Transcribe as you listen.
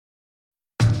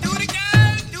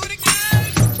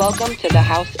Welcome to the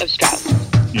House of Strauss.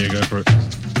 Yeah, go for it.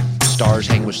 Stars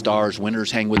hang with stars,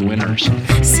 winners hang with winners.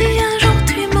 Si un jour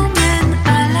tu m'emmènes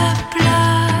à la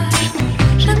plage,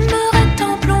 j'aimerais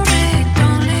tant plonger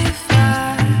dans les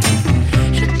vagues.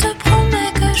 Je te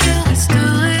promets que je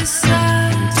resterai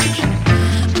sage,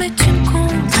 mais tu ne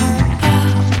comprends pas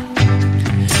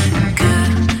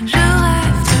que je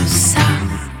rêve de ça.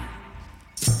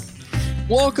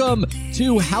 Welcome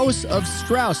to House of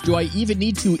Strauss. Do I even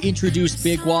need to introduce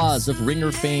Big Waz of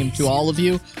Ringer fame to all of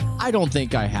you? I don't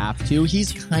think I have to.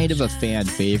 He's kind of a fan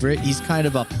favorite. He's kind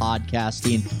of a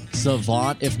podcasting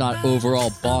savant, if not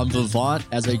overall bon vivant,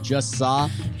 as I just saw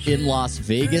in Las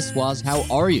Vegas. Waz, how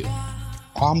are you?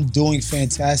 I'm doing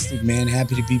fantastic, man.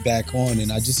 Happy to be back on.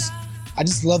 And I just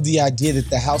love the idea that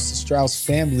the House of Strauss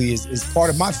family is part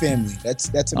of my family.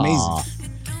 That's amazing.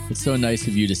 It's so nice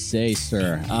of you to say,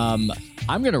 sir.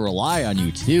 I'm going to rely on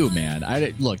you too, man.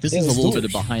 Look, this is a little bit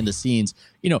of behind the scenes.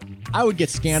 You know, I would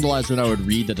get scandalized when I would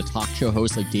read that a talk show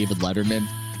host like David Letterman,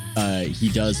 he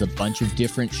does a bunch of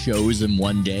different shows in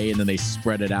one day and then they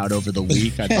spread it out over the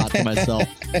week. I thought to myself,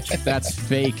 that's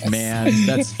fake, man.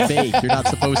 That's fake. You're not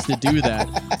supposed to do that.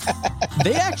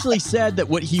 They actually said that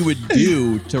what he would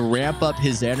do to ramp up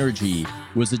his energy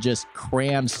was to just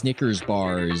cram Snickers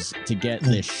bars to get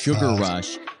this sugar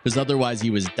rush, because otherwise he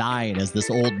was dying as this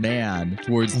old man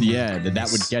towards the end, and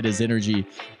that would get his energy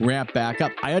ramped back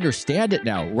up. I understand it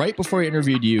now. Right before I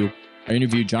interviewed you, I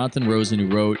interviewed Jonathan Rosen, who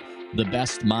wrote The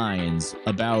Best Minds,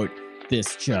 about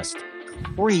this just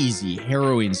crazy,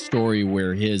 harrowing story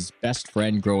where his best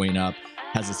friend growing up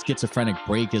has a schizophrenic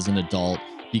break as an adult,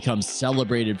 becomes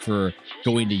celebrated for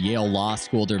going to Yale Law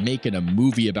School. They're making a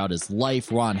movie about his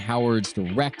life. Ron Howard's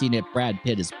directing it. Brad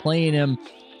Pitt is playing him.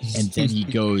 And then he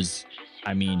goes,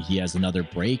 I mean, he has another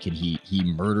break and he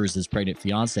murders his pregnant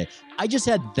fiance. I just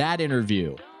had that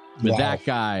interview with that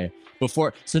guy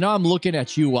before. So now I'm looking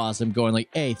at you, Waz. I'm going like,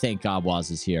 hey, thank God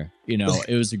Waz is here. You know,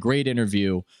 it was a great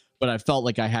interview, but I felt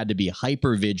like I had to be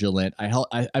hyper vigilant.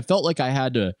 I felt like I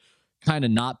had to kind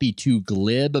of not be too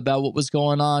glib about what was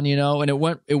going on, you know, and it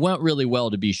went really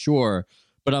well, to be sure.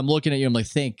 But I'm looking at you, I'm like,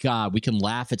 thank God we can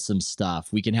laugh at some stuff.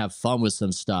 We can have fun with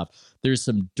some stuff. There's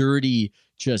some dirty,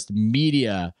 just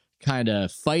media kind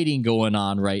of fighting going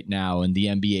on right now in the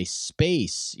NBA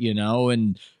space, you know,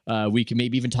 and we can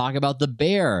maybe even talk about the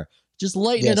Bear. Just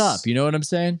lighten it up. You know what I'm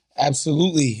saying?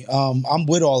 Absolutely. I'm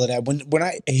with all of that. When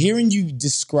I hearing you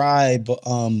describe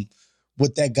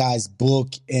what that guy's book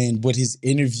and what his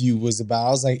interview was about, I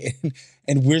was like,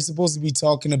 and we're supposed to be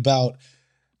talking about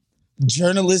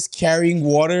journalists carrying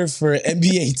water for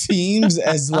NBA teams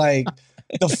as like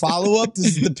the follow-up.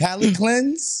 This is the palate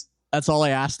cleanse. That's all I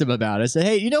asked him about. I said,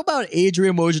 hey, you know about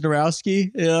Adrian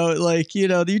Wojnarowski? You know, like, you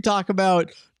know, you talk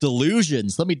about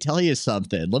delusions. Let me tell you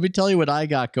something. Let me tell you what I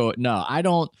got going. No, I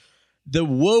don't. The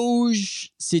Woj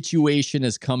situation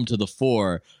has come to the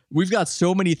fore. We've got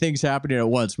so many things happening at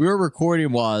once. We were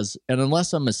recording Waz, and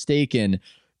unless I'm mistaken,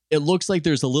 it looks like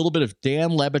there's a little bit of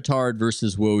Dan Le Batard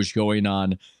versus Woj going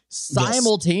on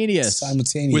simultaneous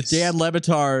with Dan Le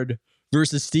Batard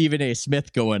versus Stephen A.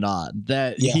 Smith going on.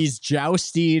 He's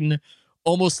jousting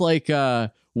almost like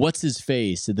what's his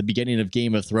face at the beginning of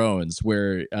Game of Thrones,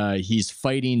 where he's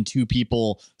fighting two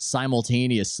people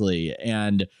simultaneously,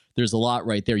 and there's a lot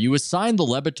right there. You assigned the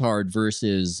Le Batard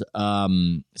versus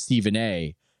Stephen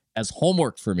A. as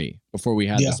homework for me before we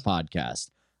had this podcast.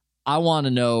 I want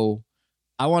to know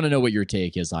what your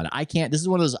take is on it. This is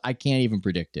one of those, I can't even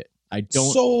predict it. I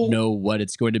don't know what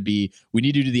it's going to be. We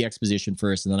need to do the exposition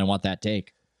first, and then I want that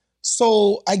take.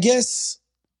 So I guess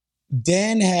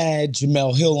Dan had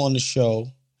Jemele Hill on the show,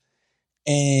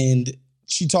 and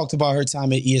she talked about her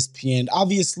time at ESPN.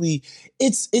 Obviously,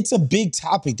 it's a big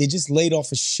topic. They just laid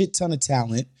off a shit ton of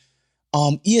talent.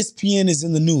 ESPN is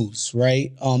in the news,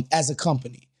 right? As a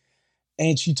company.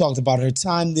 And she talked about her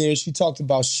time there. She talked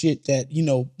about shit that, you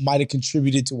know, might have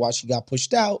contributed to why she got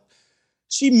pushed out.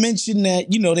 She mentioned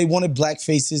that, you know, they wanted black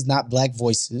faces, not black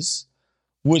voices,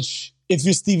 which, if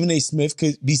you're Stephen A. Smith,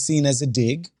 could be seen as a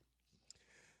dig.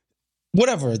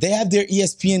 Whatever. They have their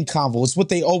ESPN convo. It's what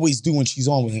they always do when she's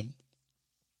on with him.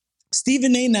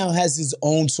 Stephen A. now has his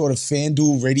own sort of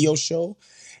FanDuel radio show.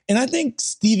 And I think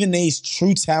Stephen A.'s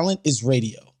true talent is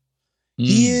radio.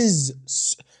 He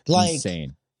is like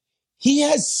insane. He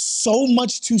has so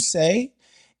much to say,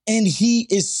 and he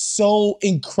is so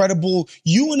incredible.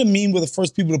 You and Amin were the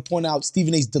first people to point out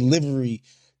Stephen A.'s delivery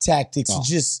tactics.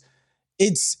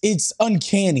 It's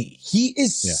uncanny. He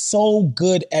is so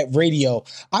good at radio.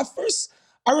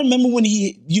 I remember when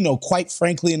he, you know, quite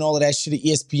frankly, and all of that shit at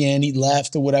ESPN, he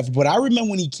left or whatever. But I remember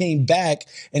when he came back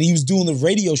and he was doing the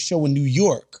radio show in New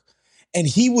York, and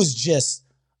he was just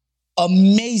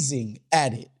amazing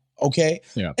at it. Okay.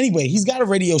 Yeah. Anyway, he's got a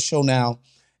radio show now,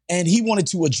 and he wanted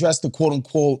to address the quote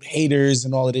unquote haters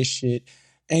and all of this shit.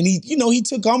 And he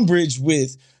took umbrage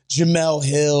with Jamel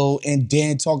Hill and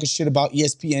Dan talking shit about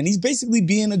ESPN. He's basically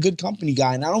being a good company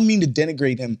guy. And I don't mean to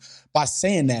denigrate him by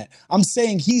saying that. I'm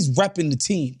saying he's repping the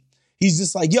team. He's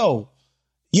just like, yo,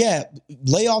 yeah,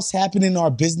 layoffs happen in our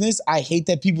business. I hate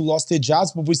that people lost their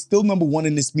jobs, but we're still number one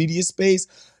in this media space,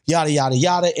 yada, yada,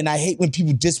 yada. And I hate when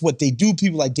people diss what they do.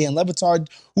 People like Dan Levitard,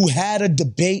 who had a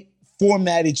debate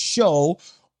formatted show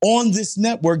on this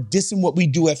network, dissing what we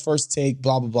do at First Take,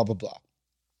 blah, blah, blah, blah, blah.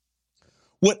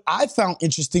 What I found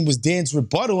interesting was Dan's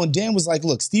rebuttal, and Dan was like,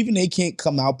 look, Stephen A can't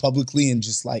come out publicly and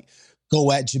just like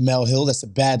go at Jamel Hill. That's a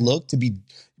bad look to be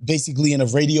basically in a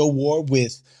radio war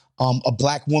with a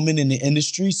black woman in the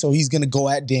industry. So he's going to go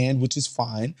at Dan, which is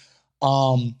fine.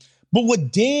 But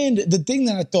the thing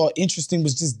that I thought interesting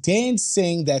was just Dan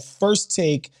saying that First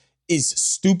Take is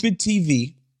stupid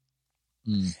TV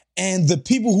and the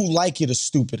people who like it are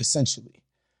stupid, essentially,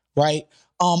 right?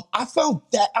 I found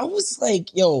that, I was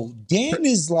like, yo, Dan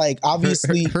is like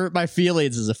obviously hurt my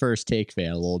feelings as a First Take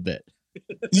fan a little bit.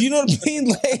 You know what I mean?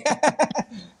 Like,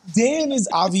 Dan is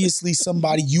obviously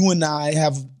somebody you and I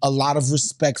have a lot of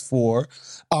respect for.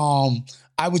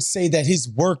 I would say that his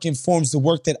work informs the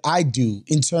work that I do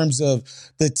in terms of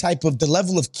the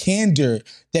level of candor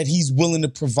that he's willing to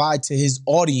provide to his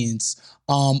audience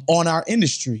on our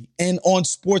industry and on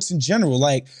sports in general.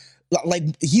 Like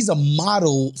he's a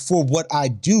model for what I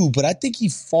do, but I think he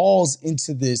falls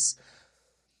into this,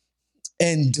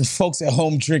 and folks at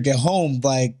home drink at home,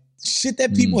 like shit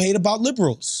that people hate about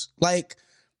liberals. Like,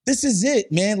 this is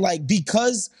it, man. Like,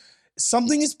 because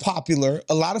something is popular,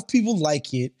 a lot of people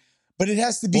like it, but it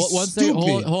has to be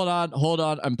stupid. Hold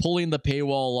on. I'm pulling the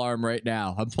paywall alarm right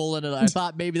now. I'm pulling it. I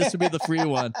thought maybe this would be the free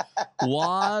one.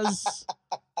 Woz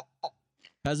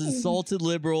has insulted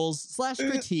liberals /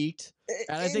 critiqued.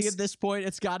 And I think at this point,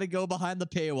 it's got to go behind the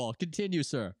paywall. Continue,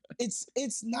 sir.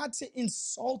 It's not to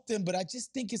insult them, but I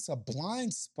just think it's a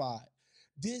blind spot.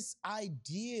 This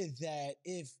idea that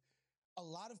if a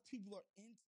lot of people are in